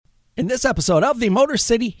In this episode of the Motor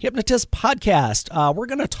City Hypnotist podcast, we're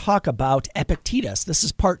going to talk about Epictetus. This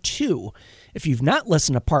is part 2. If you've not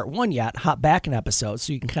listened to part 1 yet, hop back an episode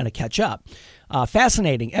so you can kind of catch up.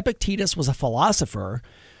 Fascinating. Epictetus was a philosopher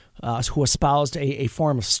who espoused a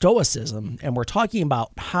form of Stoicism, and we're talking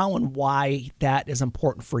about how and why that is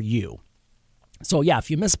important for you. So yeah, if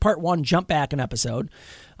you missed part 1, jump back an episode.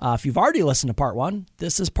 If you've already listened to part 1,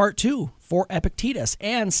 this is part 2 for Epictetus.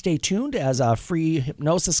 And stay tuned, as a free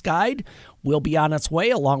hypnosis guide will be on its way,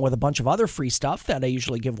 along with a bunch of other free stuff that I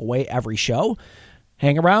usually give away every show.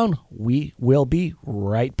 Hang around. We will be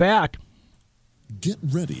right back. Get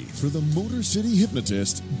ready for the Motor City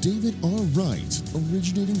Hypnotist, David R. Wright,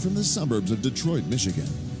 originating from the suburbs of Detroit, Michigan.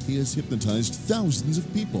 He has hypnotized thousands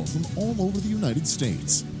of people from all over the United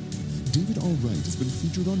States. David R. Wright has been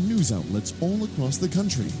featured on news outlets all across the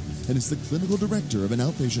country and is the clinical director of an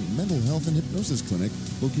outpatient mental health and hypnosis clinic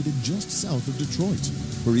located just south of Detroit,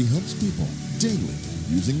 where he helps people daily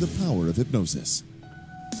using the power of hypnosis.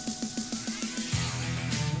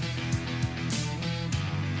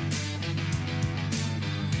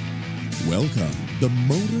 Welcome, the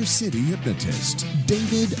Motor City Hypnotist,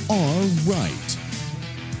 David R. Wright.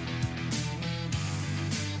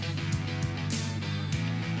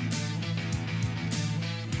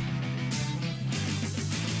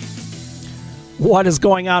 What is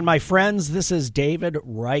going on, my friends? This is David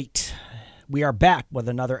Wright. We are back with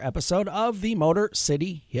another episode of the Motor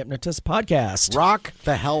City Hypnotist podcast. Rock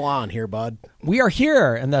the hell on here, bud. We are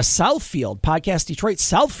here in the Southfield, Podcast Detroit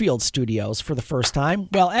Southfield studios for the first time.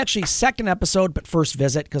 Well, actually, second episode, but first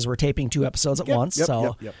visit because we're taping 2 episodes at once.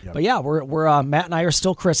 Yep. But yeah, we're Matt and I are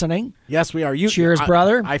still christening. Yes, we are. Cheers,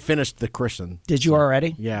 brother. I finished the christen. Did you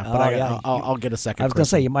already? Yeah, but I'll get a second. I was going to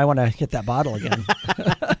say, you might want to hit that bottle again.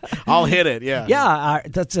 I'll hit it, yeah. Yeah,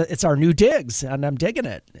 it's our new digs, and I'm digging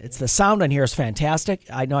it. It's the sound in here is fantastic.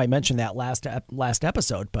 I know I mentioned that last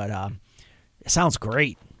episode, but it sounds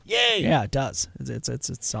great. Yay! Yeah, it does.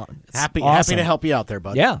 It's happy awesome. to help you out there,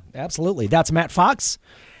 bud. Yeah, absolutely. That's Matt Fox.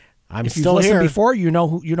 If still you've here. Listened before, you know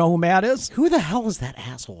who Matt is. Who the hell is that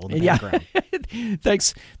asshole in the background?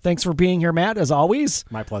 Thanks for being here, Matt. As always.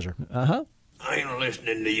 My pleasure. I ain't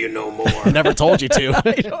listening to you no more. Never told you to.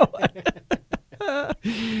 I know.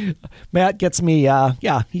 Matt gets me,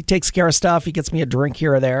 he takes care of stuff. He gets me a drink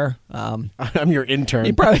here or there. I'm your intern.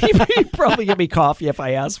 He'd probably give me coffee if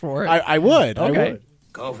I asked for it. I would. Okay. I would.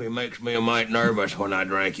 Coffee makes me a mite nervous when I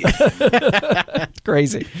drink it. It's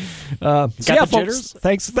crazy. Folks,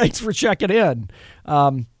 thanks for checking in.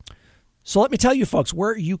 So let me tell you, folks,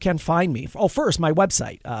 where you can find me. Oh, first, my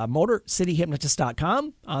website,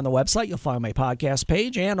 motorcityhypnotist.com. On the website, you'll find my podcast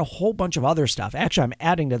page and a whole bunch of other stuff. Actually, I'm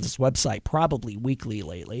adding to this website probably weekly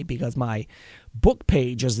lately because my book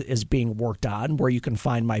page is being worked on, where you can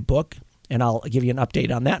find my book, and I'll give you an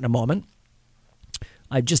update on that in a moment.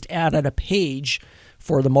 I've just added a page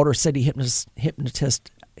for the Motor City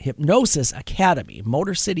Hypnosis Academy,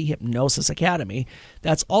 Motor City Hypnosis Academy.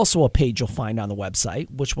 That's also a page you'll find on the website,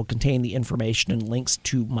 which will contain the information and links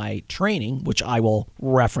to my training, which I will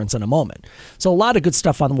reference in a moment. So a lot of good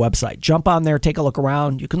stuff on the website. Jump on there, take a look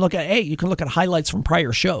around. You can look at highlights from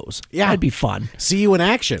prior shows. Yeah, that'd be fun. See you in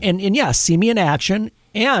action, and yeah, see me in action,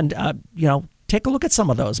 and take a look at some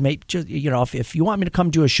of those. Maybe if you want me to come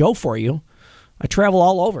do a show for you, I travel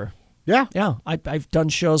all over. Yeah. I've done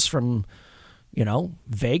shows from,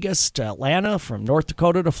 Vegas to Atlanta, from North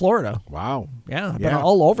Dakota to Florida. Wow. Yeah, I've been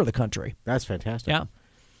all over the country. That's fantastic. Yeah.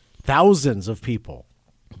 Thousands of people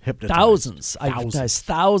hypnotized. Thousands. I've hypnotized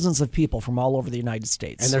thousands of people from all over the United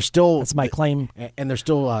States. And they're still... That's my claim. And they're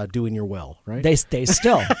still doing your will, right? They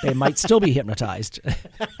might still be hypnotized.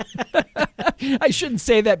 I shouldn't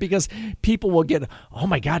say that because people will get, oh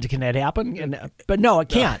my God, can that happen? But no, it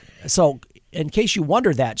can't. So... in case you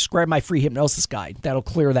wonder that, just grab my free hypnosis guide. That'll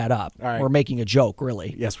clear that up. All right. We're making a joke,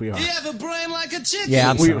 really. Yes, we are. You have a brain like a chicken. Yeah,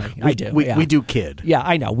 I'm sorry. I do. We do kid. Yeah,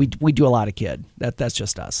 I know. We do a lot of kid. That's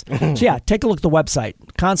just us. So yeah, take a look at the website.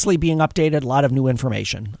 Constantly being updated, a lot of new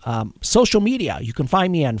information. Social media. You can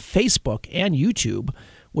find me on Facebook and YouTube,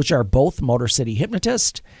 which are both Motor City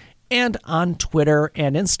Hypnotist, and on Twitter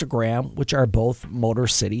and Instagram, which are both Motor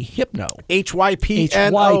City Hypno.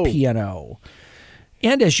 HYPNO.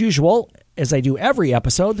 And as usual, as I do every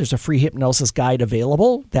episode, there's a free hypnosis guide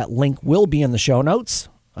available. That link will be in the show notes.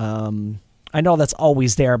 I know that's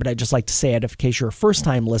always there, but I just like to say it in case you're a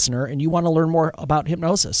first-time listener and you want to learn more about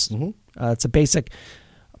hypnosis. Mm-hmm. It's a basic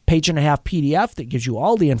page-and-a-half PDF that gives you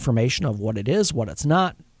all the information of what it is, what it's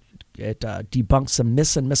not. It debunks some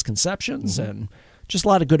myths and misconceptions, and just a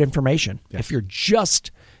lot of good information. Yes. If you're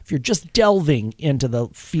just delving into the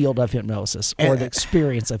field of hypnosis or the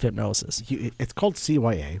experience of hypnosis. It's called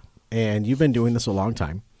CYA. and you've been doing this a long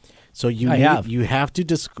time. So you have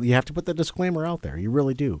to put the disclaimer out there. You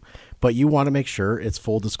really do. But you want to make sure it's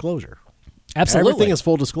full disclosure. Absolutely. Everything is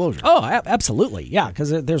full disclosure. Oh, absolutely. Yeah,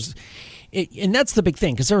 because and that's the big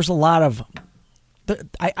thing, because there's a lot of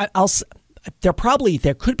there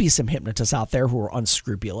could be some hypnotists out there who are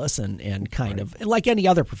unscrupulous and kind of like any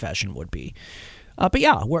other profession would be. But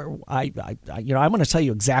yeah, I'm going to tell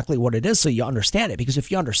you exactly what it is so you understand it, because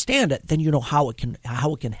if you understand it, then you know how it can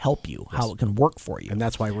help you, how it can work for you. And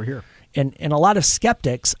that's why we're here. And a lot of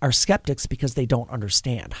skeptics are skeptics because they don't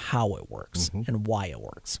understand how it works and why it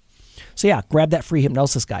works. So yeah, grab that free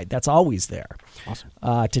hypnosis guide. That's always there. Awesome.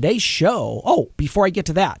 Today's show, before I get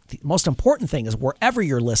to that, the most important thing is wherever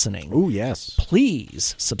you're listening. Oh, yes.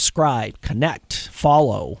 Please subscribe, connect,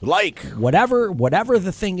 follow. Like. Whatever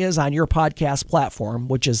the thing is on your podcast platform,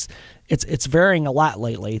 which is, it's varying a lot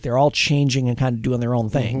lately. They're all changing and kind of doing their own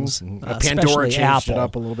things. Pandora changed Apple. it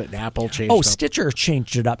up a little bit. Apple changed it up. Stitcher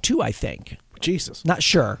changed it up too, I think. Jesus. Not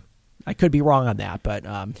sure. I could be wrong on that, but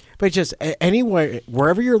just anywhere,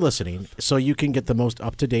 wherever you're listening, so you can get the most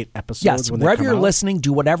up-to-date episodes. Yes, when wherever they come you're out. listening,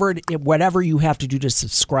 do whatever you have to do to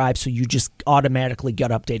subscribe, so you just automatically get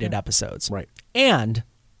updated episodes. Right. And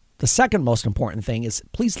the second most important thing is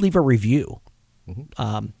please leave a review.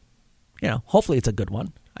 Hopefully it's a good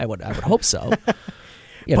one. I would hope so.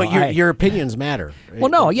 Your opinions matter.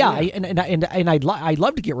 Well, no, yeah, and I'd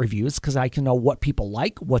love to get reviews because I can know what people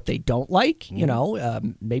like, what they don't like.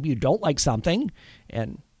 Maybe you don't like something,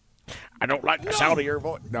 and I don't like the sound of your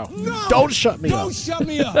voice. No, don't shut me up. Don't shut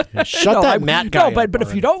me up. Shut that Matt guy up. But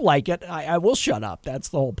if you don't like it, I will shut up. That's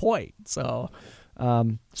the whole point. So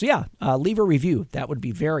leave a review. That would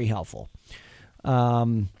be very helpful.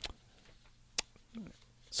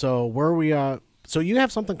 So where are we? So you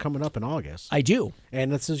have something coming up in August. I do,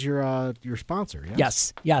 and this is your sponsor.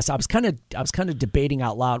 Yes. Yes. I was kind of debating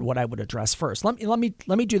out loud what I would address first. Let me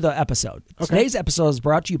do the episode. Okay. Today's episode is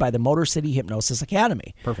brought to you by the Motor City Hypnosis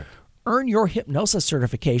Academy. Perfect. Earn your hypnosis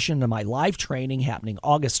certification in my live training happening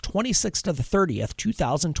August 26th to the 30th,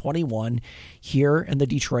 2021, here in the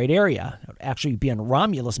Detroit area. It would actually be in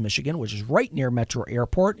Romulus, Michigan, which is right near Metro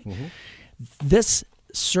Airport. This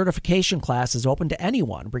certification class is open to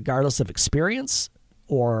anyone, regardless of experience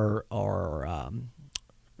or all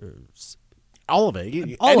of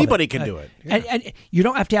it. All Anybody of it. can do it. Yeah. And you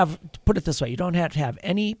don't have to have, put it this way, you don't have to have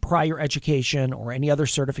any prior education or any other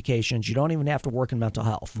certifications. You don't even have to work in mental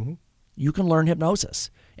health. You can learn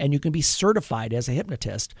hypnosis, and you can be certified as a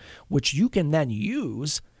hypnotist, which you can then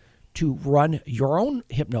use to run your own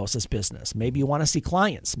hypnosis business. Maybe you want to see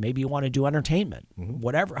clients. Maybe you want to do entertainment.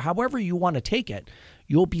 However you want to take it,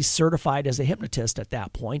 you'll be certified as a hypnotist at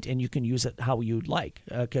that point, and you can use it how you'd like.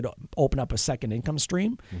 Could open up a second income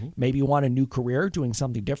stream. Maybe you want a new career doing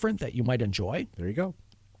something different that you might enjoy. There you go.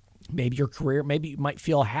 Maybe your career, maybe you might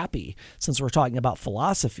feel happy, since we're talking about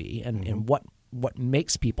philosophy and what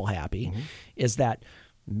makes people happy, is that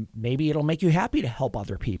maybe it'll make you happy to help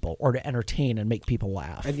other people or to entertain and make people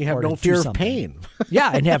laugh. And you have no fear of pain.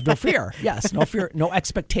 Yeah, and have no fear. Yes, no fear, no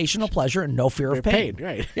expectation of pleasure, and no fear of pain.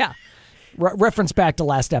 Right. Yeah. Reference back to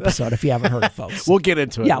last episode if you haven't heard it, folks. We'll get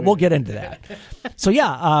into it. Yeah, we'll get into that. So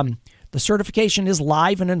yeah, the certification is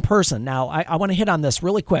live and in person. Now, I want to hit on this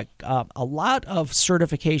really quick. A lot of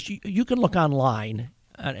certification, you can look online,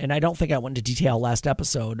 and I don't think I went into detail last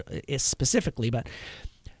episode specifically, but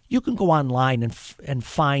you can go online and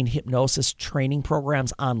find hypnosis training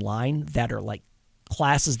programs online that are like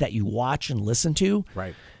classes that you watch and listen to.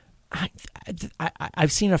 Right.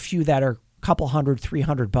 I've seen a few that are a couple $100,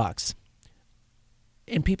 $300.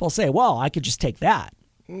 And people say, well, I could just take that.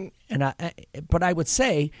 But I would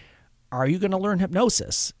say, are you going to learn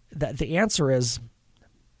hypnosis? The answer is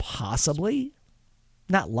possibly,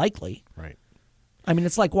 not likely. Right. I mean,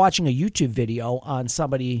 it's like watching a YouTube video on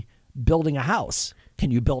somebody building a house. Can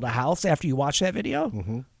you build a house after you watch that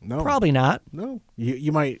video? No. Probably not. No.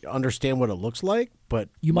 You might understand what it looks like, but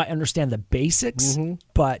you might understand the basics,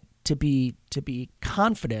 but to be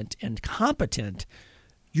confident and competent,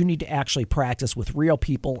 you need to actually practice with real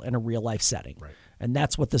people in a real life setting. Right. And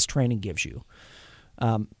that's what this training gives you.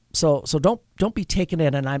 So don't be taken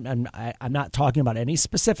in, and I'm not talking about any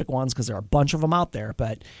specific ones because there are a bunch of them out there,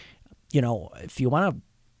 but if you want to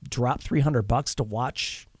drop $300 to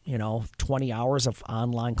watch 20 hours of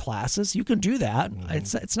online classes, you can do that.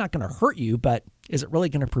 It's not going to hurt you, but is it really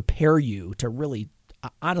going to prepare you to really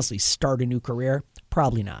honestly start a new career?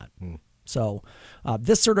 Probably not. So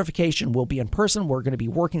this certification will be in person. We're going to be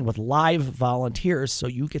working with live volunteers, so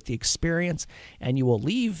you get the experience, and you will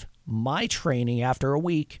leave my training after a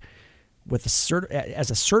week with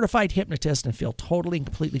as a certified hypnotist and feel totally and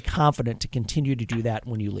completely confident to continue to do that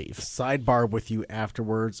when you leave. Sidebar with you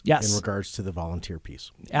afterwards in regards to the volunteer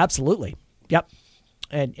piece. Absolutely. Yep.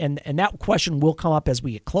 And that question will come up as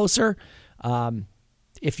we get closer.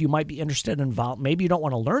 If you might be interested in maybe you don't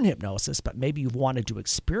want to learn hypnosis, but maybe you've wanted to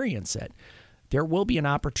experience it, there will be an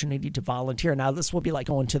opportunity to volunteer. Now, this will be like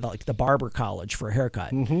going to the barber college for a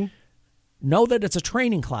haircut. Mm-hmm. Know that it's a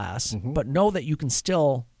training class, but know that you can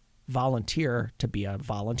still volunteer to be a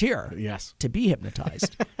volunteer. Yes. To be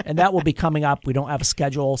hypnotized. And that will be coming up. We don't have a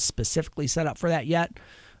schedule specifically set up for that yet,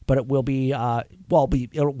 but it will be, it will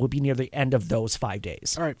be near the end of those 5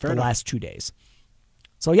 days. All right, fair enough. The last 2 days.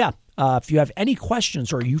 So, yeah, if you have any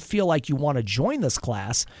questions or you feel like you want to join this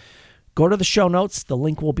class, go to the show notes. The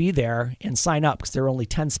link will be there and sign up because there are only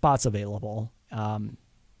 10 spots available.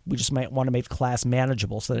 We just might want to make the class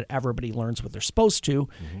manageable so that everybody learns what they're supposed to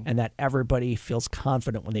and that everybody feels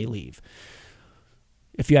confident when they leave.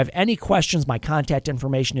 If you have any questions, my contact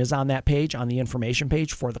information is on that page, on the information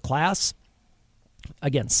page for the class.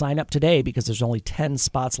 Again, sign up today because there's only 10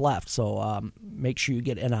 spots left, so make sure you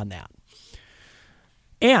get in on that.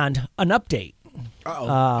 And an update.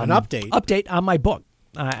 An update? Update on my book.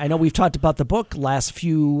 I know we've talked about the book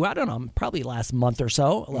probably last month or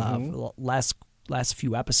so, last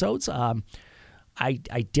few episodes.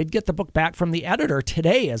 I did get the book back from the editor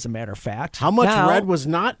today, as a matter of fact. How much red was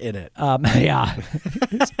not in it? Yeah.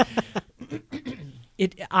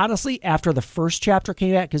 It honestly, after the first chapter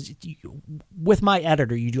came out, because with my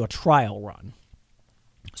editor, you do a trial run.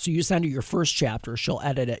 So you send her your first chapter, she'll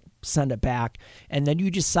edit it, send it back, and then you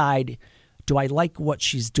decide, do I like what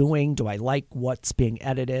she's doing? Do I like what's being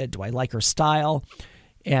edited? Do I like her style?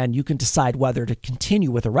 And you can decide whether to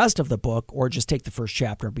continue with the rest of the book or just take the first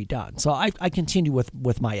chapter and be done. So I continue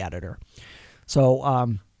with my editor.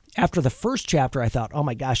 So after the first chapter, I thought, oh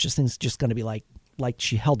my gosh, this thing's just going to be like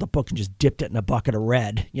she held the book and just dipped it in a bucket of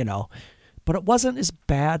red, But it wasn't as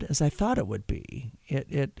bad as I thought it would be.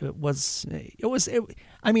 It was.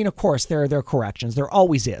 I mean, of course, there are corrections. There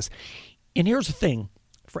always is. And here's the thing: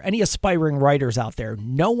 for any aspiring writers out there,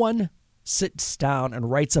 no one sits down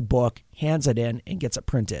and writes a book, hands it in, and gets it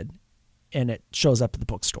printed, and it shows up at the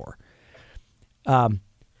bookstore.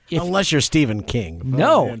 Unless you're Stephen King.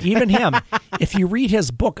 No, even him. If you read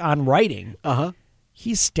his book on writing,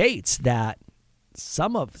 he states that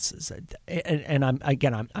some of, and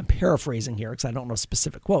I'm paraphrasing here because I don't know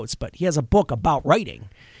specific quotes, but he has a book about writing,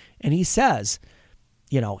 and he says,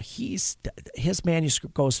 his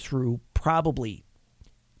manuscript goes through probably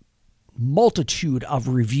multitude of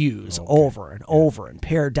reviews over and over and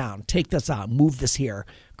pare down, take this out, move this here,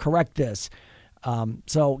 correct this. No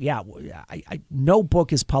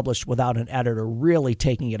book is published without an editor really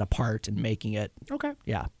taking it apart and making it. Okay.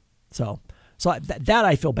 Yeah. So that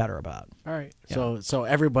I feel better about. All right. Yeah. So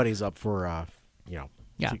everybody's up for,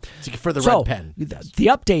 for the red pen. The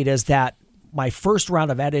update is that my first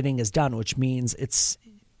round of editing is done, which means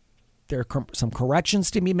there are some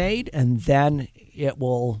corrections to be made, and then it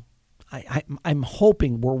will. I'm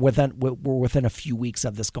hoping we're within a few weeks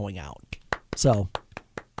of this going out. So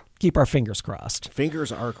keep our fingers crossed.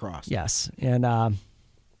 Fingers are crossed. Yes, and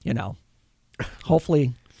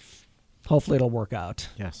hopefully it'll work out.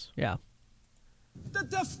 Yes. Yeah.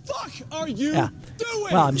 What the fuck are you doing?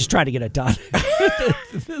 Well, I'm just trying to get it done at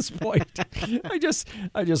this point. I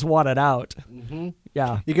just want it out. Mm-hmm.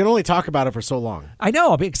 Yeah. You can only talk about it for so long. I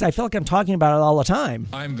know, because I feel like I'm talking about it all the time.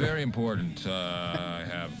 I'm very important. I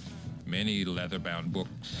have many leather-bound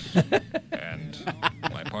books, and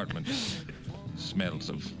my apartment smells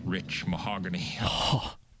of rich mahogany.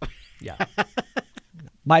 Oh, yeah.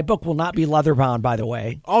 My book will not be leather-bound, by the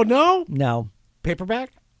way. Oh, no? No.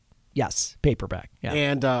 Paperback? Yes, paperback. Yeah.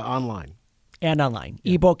 And online. And online.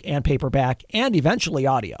 Yeah. Ebook and paperback, and eventually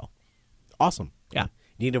audio. Awesome. Yeah.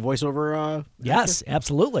 Need a voiceover? Yes, actor?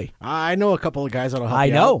 Absolutely. I know a couple of guys that'll help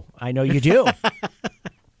you out. I know you do.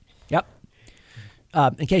 Yep.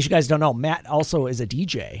 In case you guys don't know, Matt also is a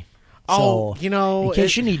DJ. So, in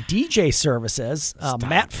case you need DJ services,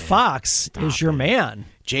 Matt Fox is your man.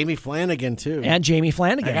 Jamie Flanagan too, and Jamie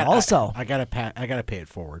Flanagan also. I gotta pay it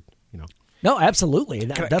forward. No, absolutely.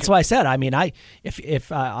 That's why I said. I mean,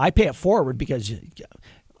 if I pay it forward because.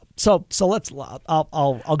 So let's.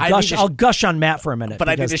 I'll gush on Matt for a minute. But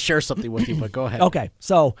I need to share something with you. But go ahead. Okay,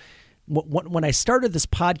 so. When I started this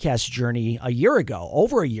podcast journey over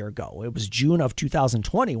a year ago, it was June of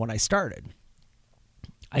 2020 when I started.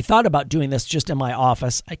 I thought about doing this just in my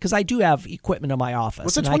office because I do have equipment in my office.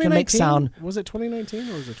 Was it 2019? Was it 2019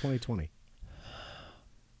 or was it 2020?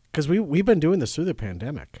 Because we've been doing this through the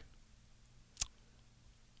pandemic.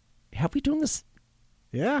 Have we doing this?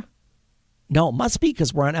 Yeah. No, it must be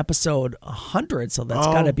because we're on episode 100, so that's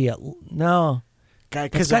got to be no.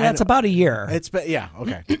 That's about a year. It's been, yeah,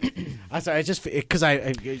 okay. I'm sorry,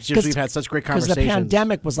 we've had such great conversations. Because the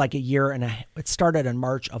pandemic was like a year, and it started in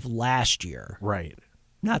March of last year. Right.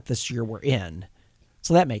 Not this year we're in.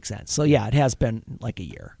 So that makes sense. So yeah, it has been like a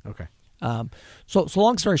year. Okay. So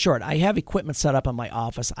long story short, I have equipment set up in my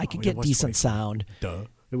office. I could get decent 2020. sound. Duh.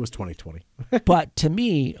 It was 2020. But to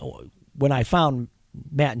me, when I found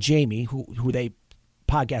Matt and Jamie, who they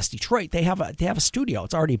podcast Detroit, they have a studio.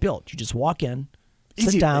 It's already built. You just walk in,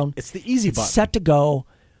 sit down. It's the easy button. Set to go.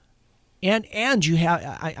 And you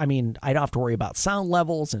have, I mean, I don't have to worry about sound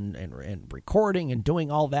levels and recording and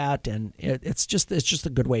doing all that, and it's just a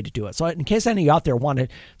good way to do it. So in case any of you out there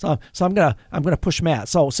wanted, so I'm gonna push Matt.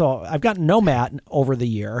 So I've gotten to know Matt over the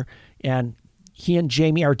year, and he and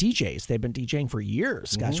Jamie are DJs. They've been DJing for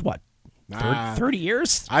years. Gosh, what? 30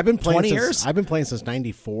 years? I've been playing 20 years? I've been playing since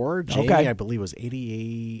 94. Jamie, Okay. I believe, was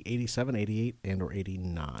 88, 87, 88, and or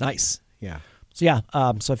 89. Nice. Yeah. So yeah,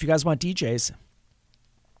 so if you guys want DJs,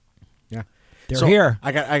 yeah, they're here.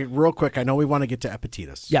 I real quick. I know we want to get to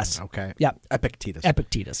Epictetus. Yes. Okay. Yeah. Epictetus.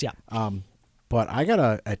 Epictetus. Yeah. But I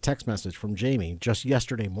got a text message from Jamie just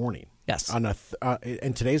yesterday morning. Yes. On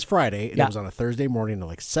and today's Friday, and Yeah. it was on a Thursday morning at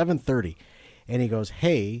like 7:30, and he goes,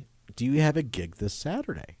 "Hey, do you have a gig this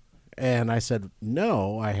Saturday?" And I said,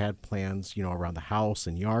 "No, I had plans, around the house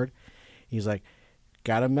and yard." He's like,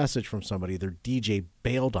 "Got a message from somebody. Their DJ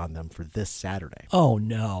bailed on them for this Saturday." Oh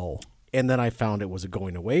no. And then I found it was a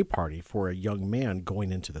going away party for a young man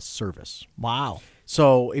going into the service. Wow.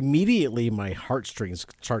 So immediately my heartstrings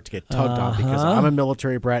start to get tugged on because I'm a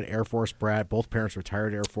military brat, Air Force brat. Both parents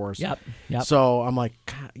retired Air Force. Yep. So I'm like,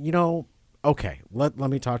 okay, let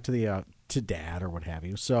me talk to to dad or what have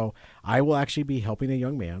you. So I will actually be helping a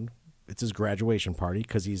young man. It's his graduation party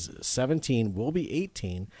because he's 17, will be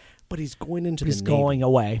 18, but he's going into the Navy. He's going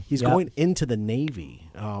away. He's going into the Navy.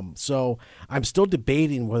 So I'm still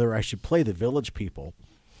debating whether I should play the Village People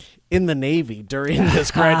in the Navy during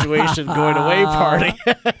this graduation going away party.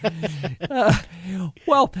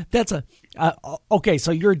 Well, that's okay.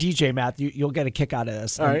 So you're a DJ, Matt. You'll get a kick out of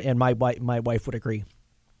this, All right. and my wife would agree.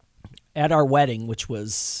 At our wedding, which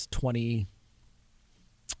was 25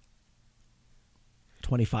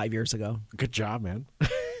 years ago. Good job, man.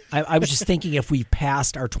 I was just thinking if we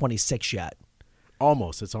passed our 26 yet.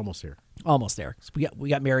 Almost. It's almost here. Almost there. So we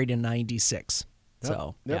got married in 96. Yep.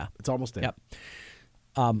 So Yep. yeah, It's almost there.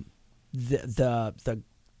 Yep. The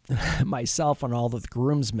myself and all the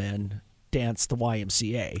groomsmen danced the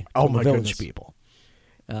YMCA. Oh, the my Village goodness. People.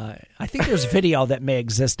 I think there's video that may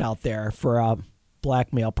exist out there for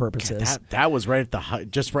blackmail purposes. That was right at the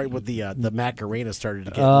just right when the Macarena started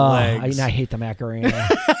to get legs. I hate the Macarena.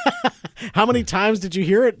 How many times did you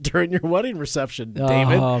hear it during your wedding reception,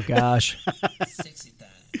 David? Oh gosh. 60 times.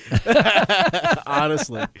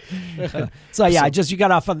 Honestly. So yeah, you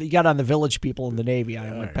got on the Village People in the Navy.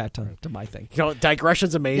 I went back to my thing.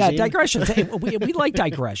 Digression's amazing. Yeah, digressions. Hey, we like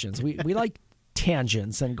digressions. We like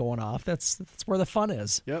tangents and going off. That's where the fun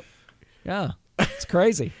is. Yep. Yeah, it's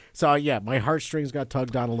crazy. So yeah, my heartstrings got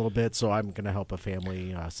tugged on a little bit, so I'm going to help a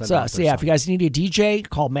family send So out their yeah, song. if you guys need a DJ,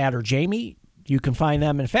 call Matt or Jamie. You can find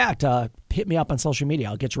them. In fact, hit me up on social media.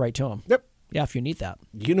 I'll get you right to them. Yep. Yeah, if you need that.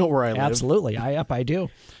 You know where I live. Absolutely. I do.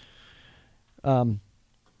 So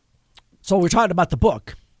we're talking about the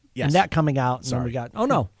book. Yes. And that coming out. And Sorry. then we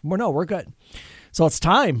got, we're good. So it's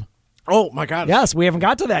time. Oh my God. Yes, we haven't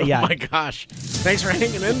got to that yet. Oh my gosh. Thanks for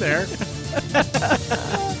hanging in there.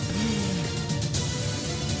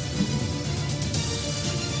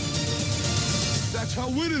 That's how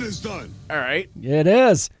winning is done. All right. It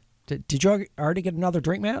is. Did you already get another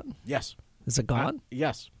drink, Matt? Yes. Is it gone?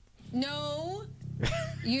 Yes. No,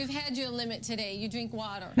 you've had your limit today. You drink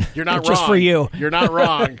water. You're not wrong. Just for you. You're not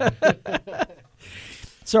wrong.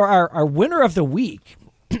 So our winner of the week.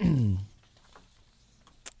 Did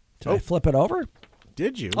I flip it over?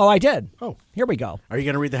 Did you? Oh, I did. Oh. Here we go. Are you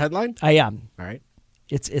going to read the headline? I am. All right.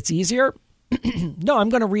 It's easier. No, I'm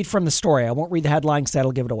going to read from the story. I won't read the headline because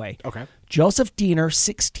that'll give it away. Okay. Joseph Diener,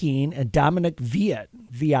 16, and Dominic Viet,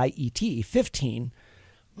 V-I-E-T, 15.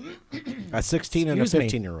 A 16 and a Excuse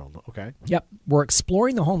me. 15-year-old. Okay. Yep. We're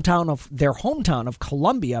exploring their hometown of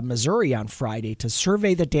Columbia, Missouri on Friday to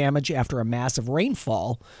survey the damage after a massive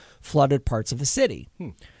rainfall flooded parts of the city.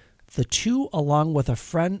 The two, along with a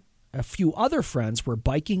few other friends, were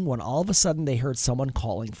biking when all of a sudden they heard someone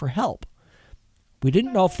calling for help. We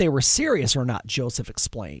didn't know if they were serious or not, Joseph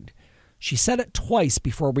explained. She said it twice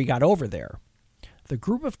before we got over there. The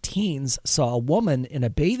group of teens saw a woman in a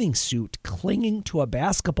bathing suit clinging to a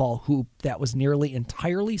basketball hoop that was nearly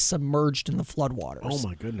entirely submerged in the floodwaters. Oh,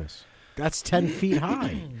 my goodness. That's 10 feet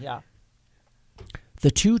high. Yeah.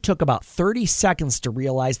 The two took about 30 seconds to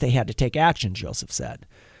realize they had to take action, Joseph said.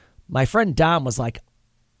 My friend Dom was like,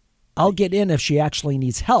 I'll get in if she actually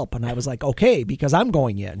needs help. And I was like, okay, because I'm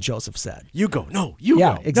going in, Joseph said. You go. No, you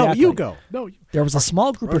Yeah, go. exactly. No, you go. No, you. There was a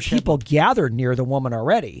small group of people gathered near the woman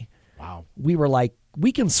already. Wow. We were like,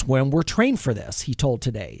 we can swim. We're trained for this, he told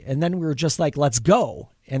Today. And then we were just like, let's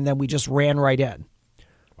go. And then we just ran right in.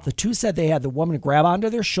 Wow. The two said they had the woman grab onto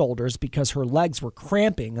their shoulders because her legs were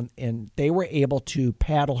cramping, and they were able to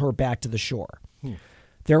paddle her back to the shore.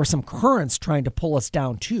 There were some currents trying to pull us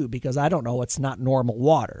down, too, because I don't know, it's not normal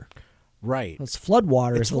water. Right. It's flood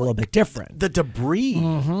water is a little bit different. The debris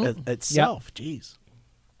itself. Yep. Jeez.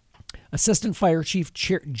 Assistant Fire Chief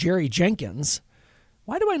Jerry Jenkins.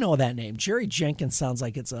 Why do I know that name? Jerry Jenkins sounds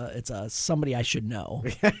like it's a somebody I should know.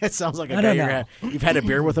 It sounds like a guy you've had a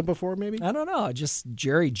beer with him before, maybe? I don't know. Just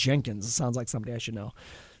Jerry Jenkins sounds like somebody I should know.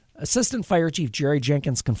 Assistant Fire Chief Jerry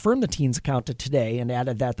Jenkins confirmed the teen's account to Today and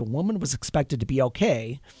added that the woman was expected to be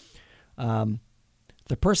okay.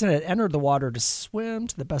 The person had entered the water to swim,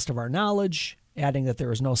 to the best of our knowledge, adding that there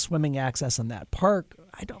was no swimming access in that park.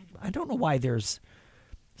 I don't know why there's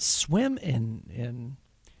swim in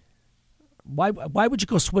why would you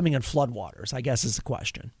go swimming in floodwaters, I guess is the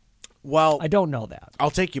question. Well, I don't know that. I'll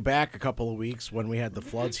take you back a couple of weeks when we had the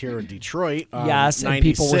floods here in Detroit. Yes, and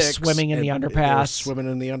people were swimming in the underpass. Swimming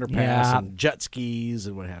in the underpass Yeah. and jet skis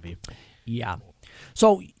and what have you. Yeah.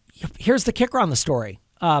 So here's the kicker on the story.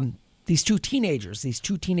 These two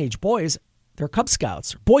teenage boys, they're Cub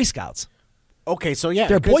Scouts, Boy Scouts. Okay, so yeah.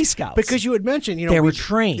 They're Boy Scouts. Because you had mentioned, they were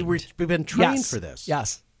trained. We've been trained for this.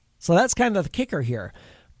 Yes. So that's kind of the kicker here.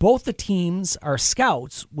 Both the teams are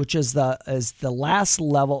Scouts, which is the last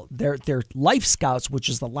level. They're Life Scouts, which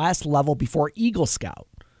is the last level before Eagle Scout.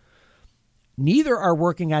 Neither are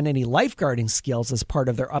working on any lifeguarding skills as part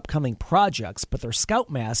of their upcoming projects, but their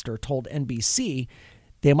Scoutmaster told NBC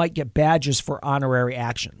they might get badges for honorary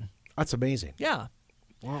action. That's amazing. Yeah.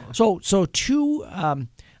 Wow. So two. I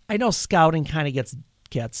know scouting kind of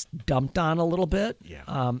gets dumped on a little bit.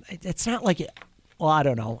 Yeah. It's not like it. Well, I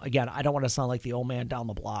don't know. Again, I don't want to sound like the old man down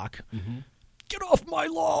the block. Mm-hmm. Get off my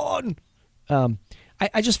lawn.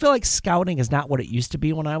 I just feel like scouting is not what it used to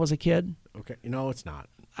be when I was a kid. Okay. No, it's not.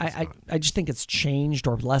 I just think it's changed,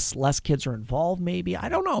 or less kids are involved. Maybe I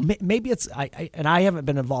don't know. Maybe it's and I haven't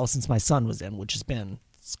been involved since my son was in, which has been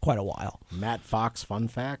quite a while. Matt Fox, fun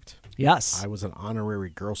fact. Yes, I was an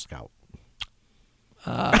honorary Girl Scout.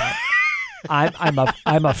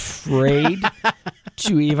 I'm afraid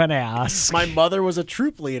to even ask. My mother was a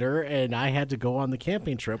troop leader, and I had to go on the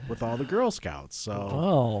camping trip with all the Girl Scouts.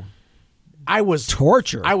 So, I was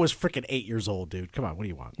torture. I was freaking 8 years old, dude. Come on, what do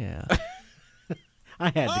you want? Yeah. I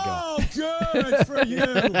had to go. Oh, good for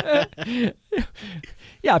you.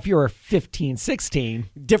 Yeah, if you were 15, 16,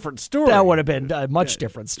 different story. That would have been a much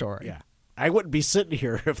different story. Yeah. I wouldn't be sitting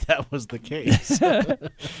here if that was the case.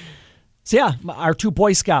 So, yeah, our two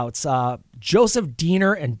Boy Scouts, Joseph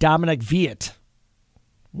Diener and Dominic Viet,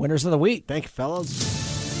 winners of the week. Thank you, fellas.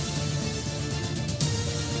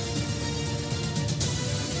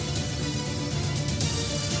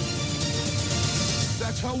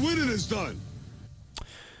 That's how winning is done.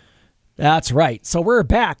 That's right. So we're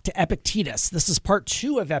back to Epictetus. This is part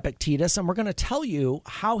 2 of Epictetus, and we're going to tell you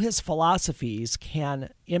how his philosophies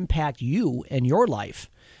can impact you and your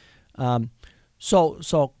life.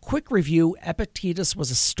 So quick review. Epictetus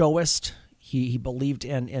was a Stoist. He believed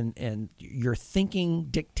in your thinking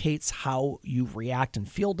dictates how you react and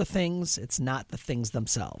feel to things. It's not the things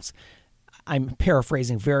themselves. I'm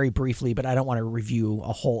paraphrasing very briefly, but I don't want to review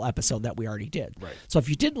a whole episode that we already did. Right. So if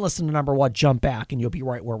you didn't listen to number 1, jump back and you'll be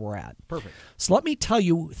right where we're at. Perfect. So let me tell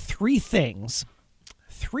you three things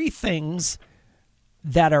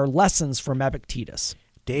that are lessons from Epictetus.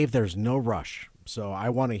 Dave, there's no rush. So I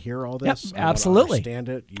want to hear all this. Yep, absolutely. I understand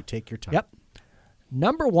it. You take your time. Yep.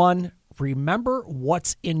 Number 1, remember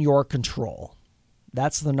what's in your control.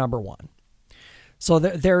 That's the number 1. So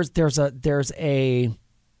there's a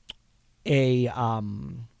I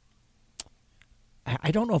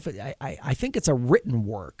don't know if I think it's a written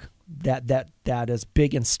work that is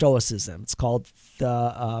big in Stoicism. It's called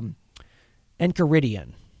the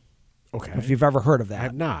Enchiridion. Okay. If you've ever heard of that. I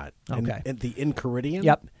have not. Okay. And the Enchiridion?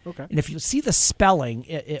 Yep. Okay. And if you see the spelling,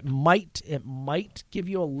 it might give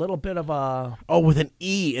you a little bit of a... Oh, with an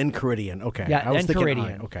E, Enchiridion. Okay. Yeah, I was thinking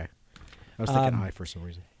Enchiridion. I. Okay. I was thinking I for some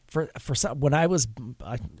reason. When I was,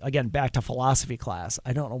 again, back to philosophy class,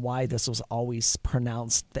 I don't know why this was always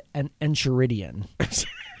pronounced the Enchiridion.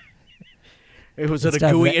 It was a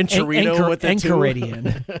gooey enchilada with the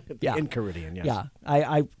Enchiridion. Yeah. Enchiridion, yes.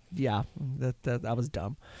 Yeah. That was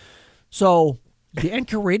dumb. So the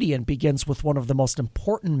Enchiridion begins with one of the most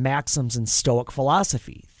important maxims in Stoic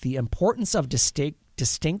philosophy, the importance of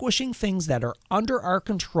distinguishing things that are under our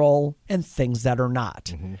control and things that are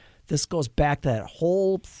not. Mm-hmm. This goes back to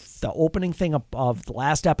the opening thing of the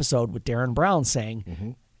last episode with Darren Brown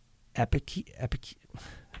saying,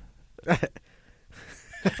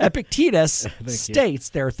 Epictetus states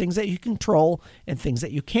there are things that you control and things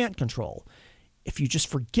that you can't control. If you just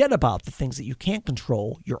forget about the things that you can't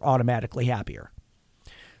control, you're automatically happier.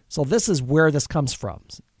 So this is where this comes from.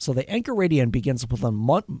 So the Enchiridion begins with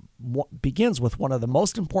one of the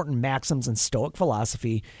most important maxims in Stoic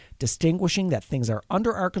philosophy, distinguishing that things are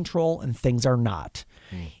under our control and things are not.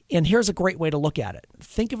 And here's a great way to look at it.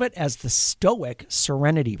 Think of it as the Stoic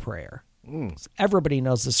serenity prayer. Everybody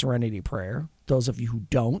knows the serenity prayer. Those of you who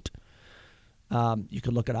don't, you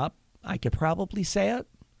could look it up. I could probably say it.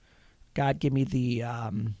 God, give me the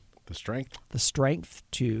strength. The strength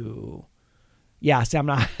to... Yeah, see, I'm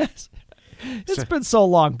not... It's been so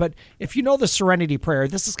long, but if you know the Serenity Prayer,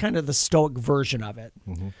 this is kind of the Stoic version of it.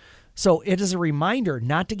 Mm-hmm. So it is a reminder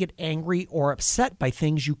not to get angry or upset by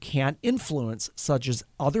things you can't influence, such as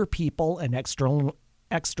other people and external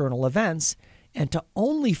events, and to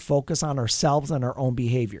only focus on ourselves and our own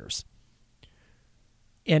behaviors.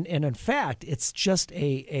 And in fact, it's just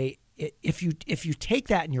if you take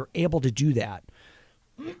that and you're able to do that,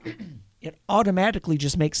 it automatically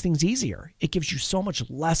just makes things easier. It gives you so much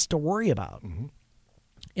less to worry about. Mm-hmm.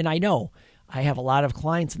 And I know I have a lot of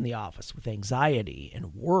clients in the office with anxiety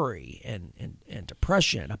and worry and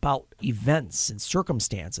depression about events and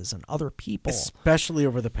circumstances and other people. Especially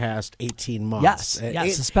over the past 18 months.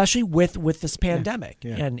 Yes, especially with this pandemic.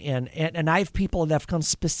 Yeah. And I have people that have come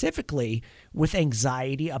specifically with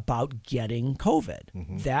anxiety about getting COVID,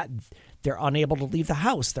 mm-hmm. that they're unable to leave the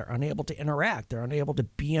house, they're unable to interact, they're unable to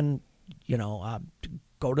be in,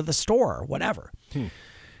 go to the store or whatever.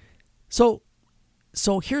 So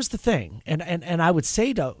here's the thing, and I would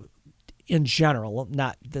say in general,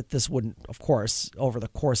 not that this wouldn't, of course, over the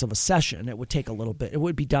course of a session, it would take a little bit, it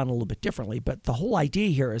would be done a little bit differently, but the whole idea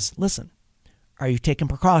here is, listen, are you taking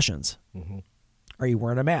precautions? Mm-hmm. Are you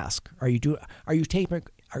wearing a mask? Are you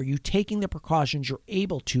taking the precautions you're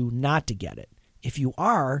able to not to get it? If you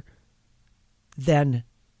are, then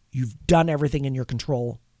you've done everything in your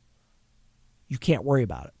control. You can't worry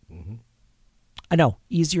about it. Mm-hmm. I know,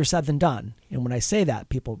 easier said than done. And when I say that,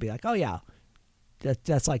 people will be like, "Oh yeah,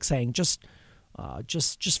 that's like saying just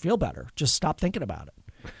feel better. Just stop thinking about it."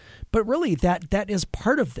 But really, that is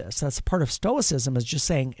part of this. That's part of Stoicism, is just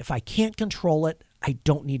saying, if I can't control it, I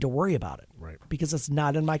don't need to worry about it, right? Because it's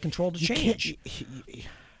not in my control to change.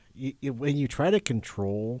 When you try to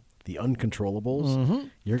control the uncontrollables, mm-hmm.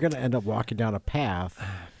 you're going to end up walking down a path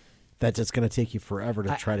that's just going to take you forever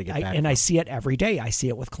to try to get back. And I see it every day. I see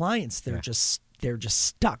it with clients. They're just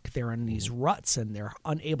stuck. They're in these ruts, and they're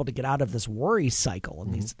unable to get out of this worry cycle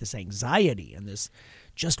and mm-hmm. this anxiety and this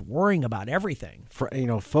just worrying about everything. For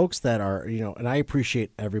folks that are and I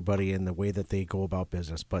appreciate everybody in the way that they go about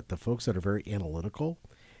business, but the folks that are very analytical,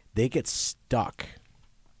 they get stuck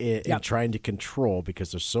in trying to control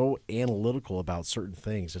because they're so analytical about certain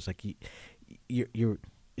things. It's like you're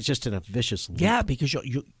it's just in a vicious loop. Yeah, because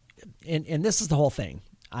you and this is the whole thing.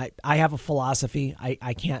 I have a philosophy.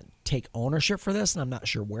 I can't take ownership for this, and I'm not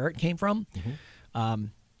sure where it came from. Mm-hmm.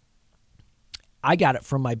 I got it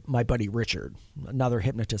from my buddy Richard, another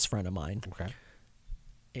hypnotist friend of mine.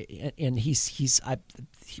 Okay. And he's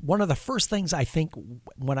one of the first things I think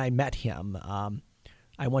when I met him,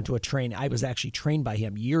 I went to a training. I was actually trained by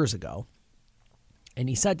him years ago. And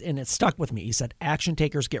he said, and it stuck with me, he said, action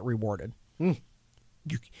takers get rewarded.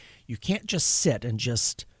 You can't just sit and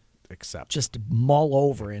just mull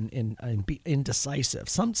over and be indecisive.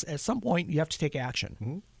 At some point, you have to take action.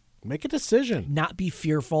 Mm-hmm. Make a decision. Not be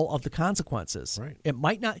fearful of the consequences. Right. It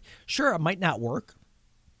might not work.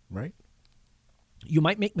 Right. You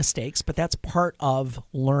might make mistakes, but that's part of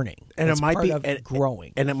learning. And that's it might part be of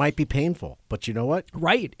growing. And it might be painful, but you know what?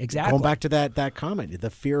 Right, exactly. Going back to that comment,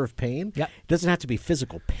 the fear of pain. Yep. It doesn't have to be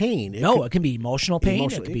physical pain. It can be emotional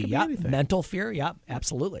pain. It could be mental fear. Yeah,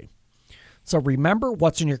 absolutely. So remember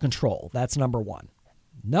what's in your control. That's number one.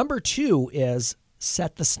 Number two is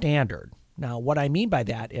set the standard. Now, what I mean by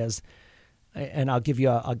that is, and I'll give you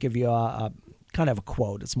a kind of a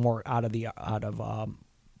quote. It's more out of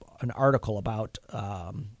an article about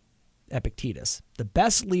Epictetus. The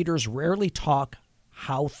best leaders rarely talk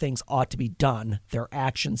how things ought to be done. Their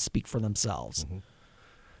actions speak for themselves. Mm-hmm.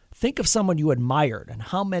 Think of someone you admired and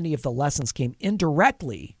how many of the lessons came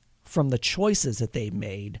indirectly from the choices that they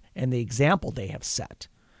made and the example they have set.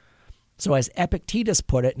 So as Epictetus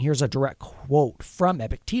put it, and here's a direct quote from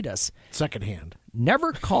Epictetus. Secondhand.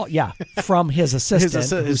 Never call, from his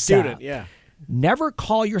assistant. His student, yeah. Never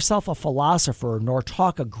call yourself a philosopher, nor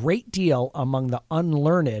talk a great deal among the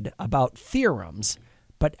unlearned about theorems,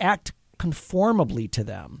 but act conformably to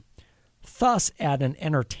them. Thus, at an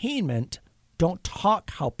entertainment, don't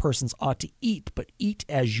talk how persons ought to eat, but eat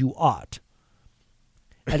as you ought.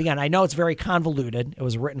 And again, I know it's very convoluted. It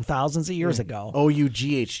was written thousands of years ago.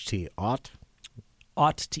 O-U-G-H-T, ought?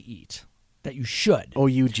 Ought to eat. That you should.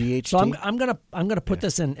 O-U-G-H-T? So I'm gonna put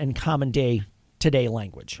this in common day today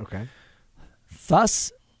language. Okay.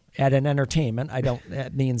 Thus, at an entertainment,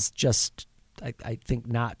 that means just, I think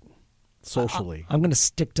not. Socially. I'm going to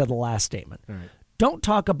stick to the last statement. All right.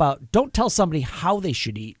 Don't tell somebody how they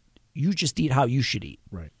should eat. You just eat how you should eat.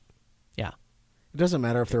 Right. Yeah. It doesn't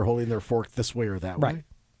matter if they're holding their fork this way or that way. Right.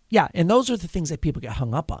 Yeah, and those are the things that people get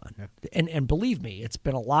hung up on. Yeah. And believe me, it's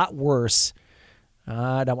been a lot worse.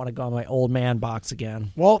 I don't want to go on my old man box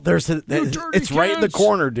again. Well, it's right in the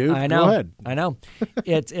corner, dude. I know. Go ahead. I know.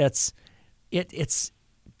 It's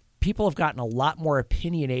people have gotten a lot more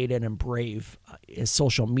opinionated and brave as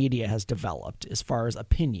social media has developed as far as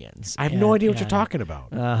opinions. I have no idea what you're talking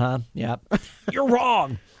about. Yep. You're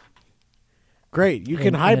wrong. Great. You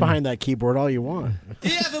can hide behind that keyboard all you want.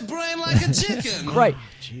 You have a brain like a chicken. Right.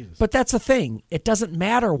 Jesus. But that's the thing. It doesn't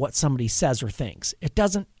matter what somebody says or thinks. It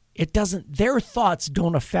doesn't, their thoughts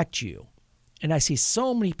don't affect you. And I see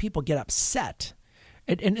so many people get upset.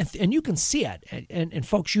 And you can see it. And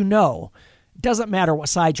folks, it doesn't matter what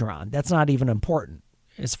side you're on. That's not even important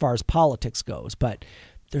as far as politics goes. But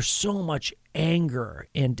there's so much anger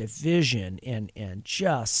and division and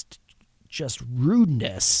just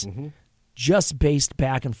rudeness, just based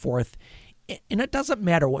back and forth. And it doesn't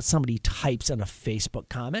matter what somebody types in a Facebook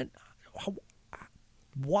comment.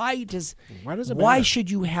 Why does it matter? Why should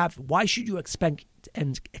you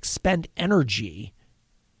expend energy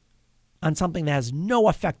on something that has no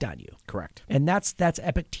effect on you? Correct. And that's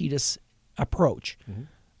Epictetus' approach.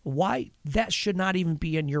 Why that should not even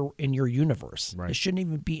be in your universe. Right. It shouldn't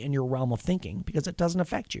even be in your realm of thinking because it doesn't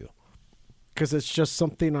affect you. Because it's just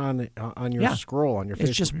something on your scroll on your Facebook.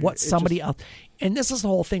 It's just what somebody else. And this is the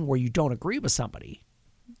whole thing where you don't agree with somebody.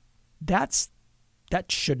 That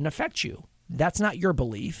shouldn't affect you. That's not your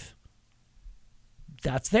belief.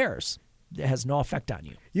 That's theirs. It has no effect on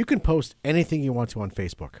you. You can post anything you want to on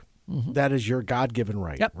Facebook. That is your God-given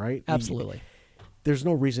right, Yep, right? absolutely. There's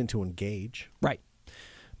no reason to engage. Right.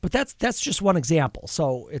 But that's just one example.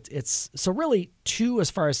 So it's really two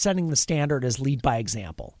as far as setting the standard is lead by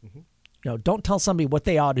example. Don't tell somebody what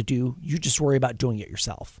they ought to do. You just worry about doing it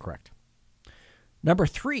yourself. Correct. Number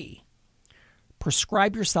 3,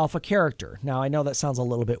 prescribe yourself a character. Now I know that sounds a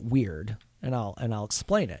little bit weird, and I'll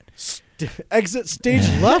explain it. Exit stage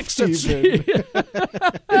left, Stephen.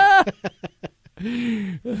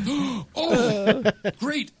 Oh,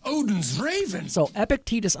 great Odin's raven. So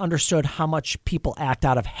Epictetus understood how much people act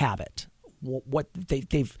out of habit. What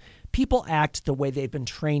people act the way they've been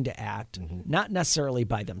trained to act, not necessarily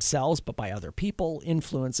by themselves, but by other people,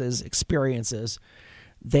 influences, experiences.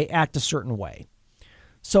 They act a certain way.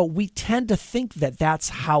 So we tend to think that that's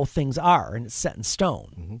how things are, and it's set in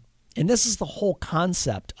stone. And this is the whole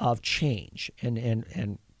concept of change,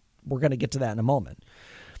 and we're going to get to that in a moment.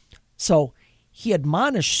 So he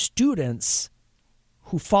admonished students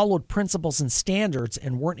who followed principles and standards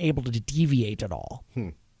and weren't able to deviate at all.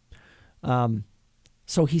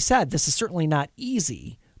 So he said, this is certainly not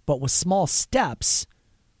easy, but with small steps,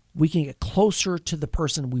 we can get closer to the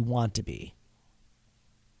person we want to be.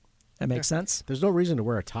 That makes sense? There's no reason to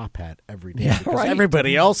wear a top hat every day because right.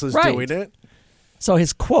 everybody else is doing it. So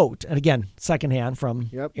his quote, and again, secondhand from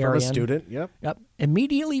from Arian, a student. Yep.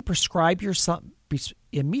 Immediately prescribe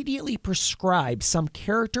some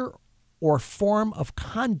character or form of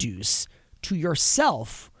conduce to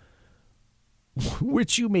yourself,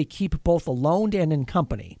 which you may keep both alone and in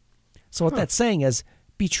company. So what that's saying is,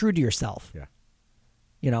 be true to yourself.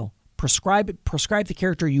 Yeah. Prescribe the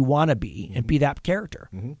character you want to be and be that character,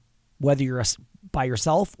 whether you're by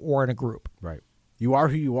yourself or in a group. Right. You are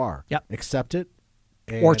who you are. Yep. Accept it.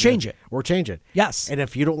 Or change it. Or change it. Yes. And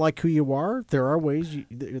if you don't like who you are, there are ways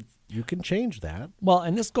you can change that. Well,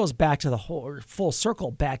 and this goes back to the whole full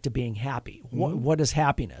circle, back to being happy. What is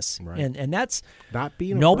happiness? Right. And that's not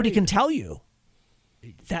being nobody afraid. can tell you.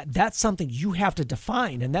 That's something you have to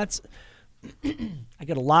define, and that's. I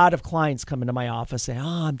get a lot of clients come into my office saying,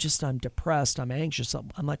 I'm depressed, I'm anxious.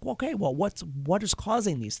 I'm like, okay, well, what is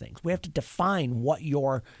causing these things? We have to define what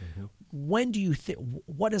when do you think,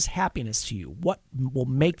 what is happiness to you? What will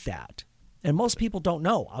make that? And most people don't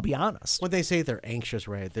know, I'll be honest. When they say they're anxious,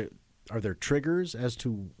 right, Are there triggers as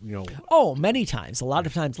to, Oh, many times. A lot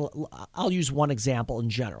of times, I'll use one example in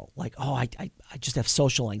general. Like, I just have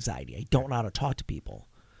social anxiety. I don't know how to talk to people.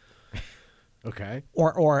 Okay.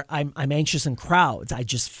 Or I'm anxious in crowds. I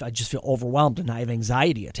just feel overwhelmed and I have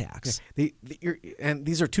anxiety attacks. And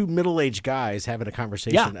these are two middle-aged guys having a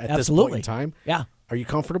conversation at this point in time. Yeah. Are you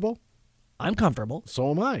comfortable? I'm comfortable.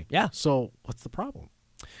 So am I. Yeah. So what's the problem?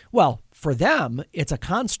 Well, for them, it's a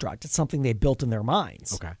construct. It's something they built in their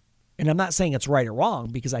minds. Okay. And I'm not saying it's right or wrong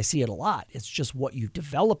because I see it a lot. It's just what you've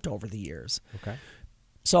developed over the years. Okay.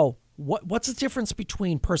 So what's the difference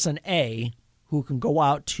between person A, who can go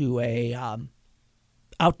out to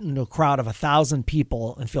out in a crowd of 1,000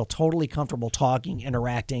 people and feel totally comfortable talking,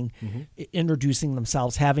 interacting, introducing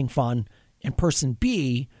themselves, having fun, and person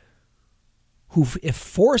B, who, if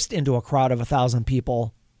forced into a crowd of 1,000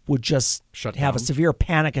 people, would just have a severe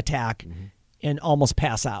panic attack and almost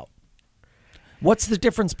pass out? What's the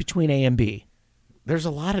difference between A and B? There's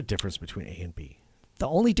a lot of difference between A and B. The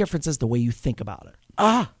only difference is the way you think about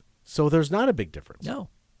it. So there's not a big difference. No.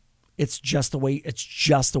 It's just the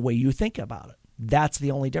way you think about it. That's the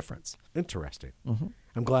only difference. Interesting.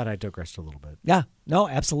 I'm glad I digressed a little bit. Yeah. No,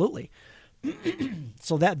 absolutely.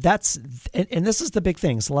 So that's and this is the big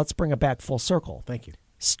thing. So let's bring it back full circle. Thank you.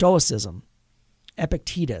 Stoicism,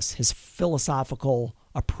 Epictetus, his philosophical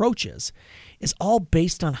approaches is all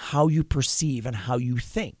based on how you perceive and how you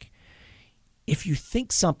think. If you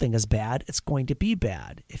think something is bad, it's going to be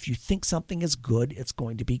bad. If you think something is good, it's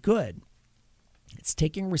going to be good. It's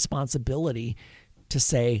taking responsibility to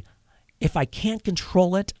say, if I can't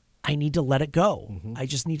control it, I need to let it go. I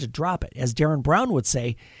just need to drop it. As Darren Brown would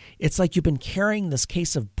say, it's like you've been carrying this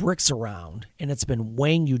case of bricks around and it's been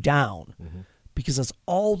weighing you down because it's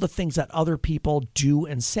all the things that other people do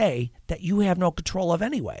and say that you have no control of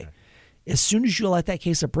anyway. As soon as you let that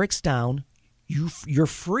case of bricks down, you're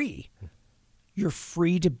free. You're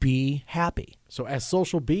free to be happy. So as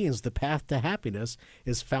social beings, the path to happiness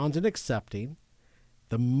is found in accepting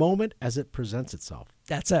the moment as it presents itself.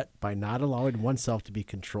 That's it. By not allowing oneself to be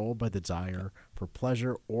controlled by the desire for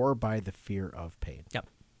pleasure or by the fear of pain. Yep.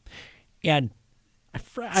 And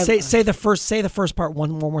say the first part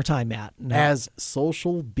one more time, Matt. No. As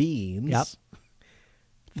social beings, Yep.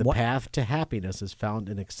 the path to happiness is found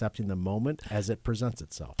in accepting the moment as it presents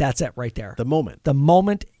itself. That's it right there. The moment. The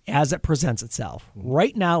moment as it presents itself.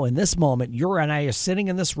 Right now, in this moment, you and I are sitting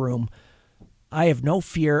in this room. I have no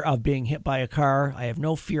fear of being hit by a car. I have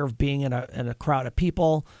no fear of being in a crowd of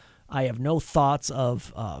people. I have no thoughts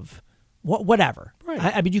of whatever.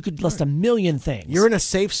 Right. I mean, you could list a million things. You're in a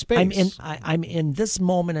safe space. I'm in this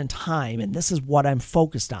moment in time, and this is what I'm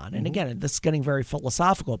focused on. And again, this is getting very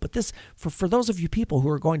philosophical, but this for those of you people who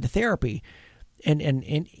are going to therapy, and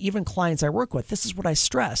even clients I work with, this is what I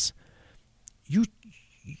stress.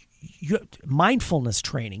 Mindfulness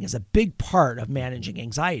training is a big part of managing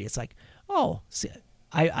anxiety. It's like,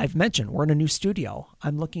 I've mentioned we're in a new studio.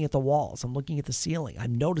 I'm looking at the walls. I'm looking at the ceiling.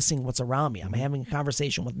 I'm noticing what's around me. I'm having a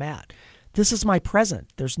conversation with Matt. This is my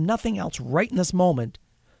present. There's nothing else right in this moment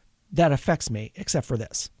that affects me except for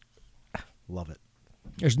this. Love it.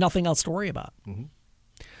 There's nothing else to worry about.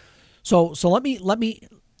 So let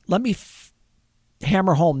me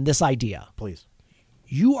hammer home this idea. Please.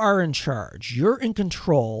 You are in charge. You're in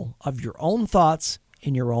control of your own thoughts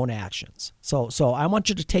and your own actions. So I want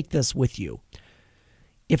you to take this with you.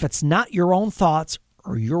 If it's not your own thoughts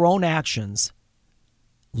or your own actions,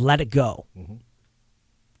 let it go.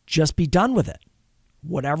 Just be done with it.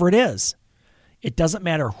 Whatever it is. It doesn't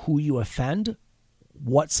matter who you offend,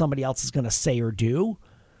 what somebody else is going to say or do.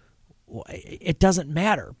 It doesn't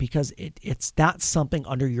matter because it's not something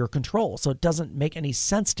under your control. So it doesn't make any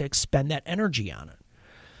sense to expend that energy on it.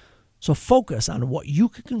 So focus on what you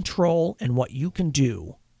can control and what you can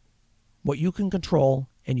do. What you can control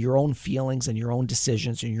and your own feelings and your own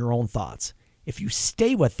decisions and your own thoughts. If you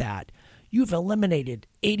stay with that, you've eliminated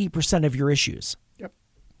 80% of your issues. Yep.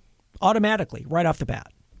 Automatically, right off the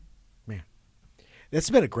bat. Man, it's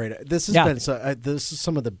been a great. This has been. This is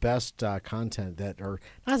some of the best content that, or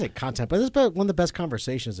not say content, but this has been one of the best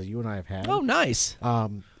conversations that you and I have had. Oh, nice.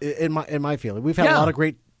 In my feeling, we've had a lot of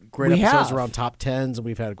great episodes around top 10s, and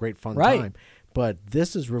we've had a great fun time. But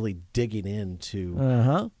this is really digging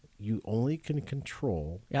into. You only can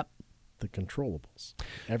control the controllables.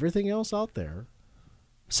 Everything else out there.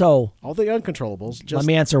 So all the uncontrollables. Just let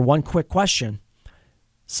me answer one quick question.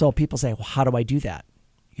 So people say, well, how do I do that?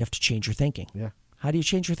 You have to change your thinking. Yeah. How do you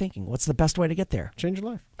change your thinking? What's the best way to get there? Change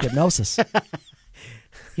your life. Hypnosis.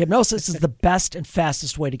 Hypnosis is the best and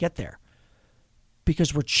fastest way to get there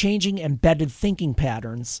because we're changing embedded thinking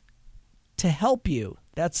patterns to help you.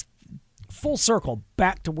 That's full circle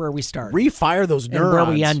back to where we started. Refire those neurons. And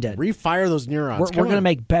where we ended. Refire those neurons. We're going to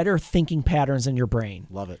make better thinking patterns in your brain.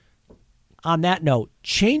 Love it. On that note,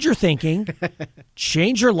 change your thinking,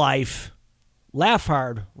 change your life, laugh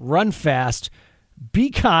hard, run fast, be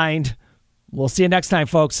kind. We'll see you next time,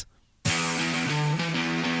 folks.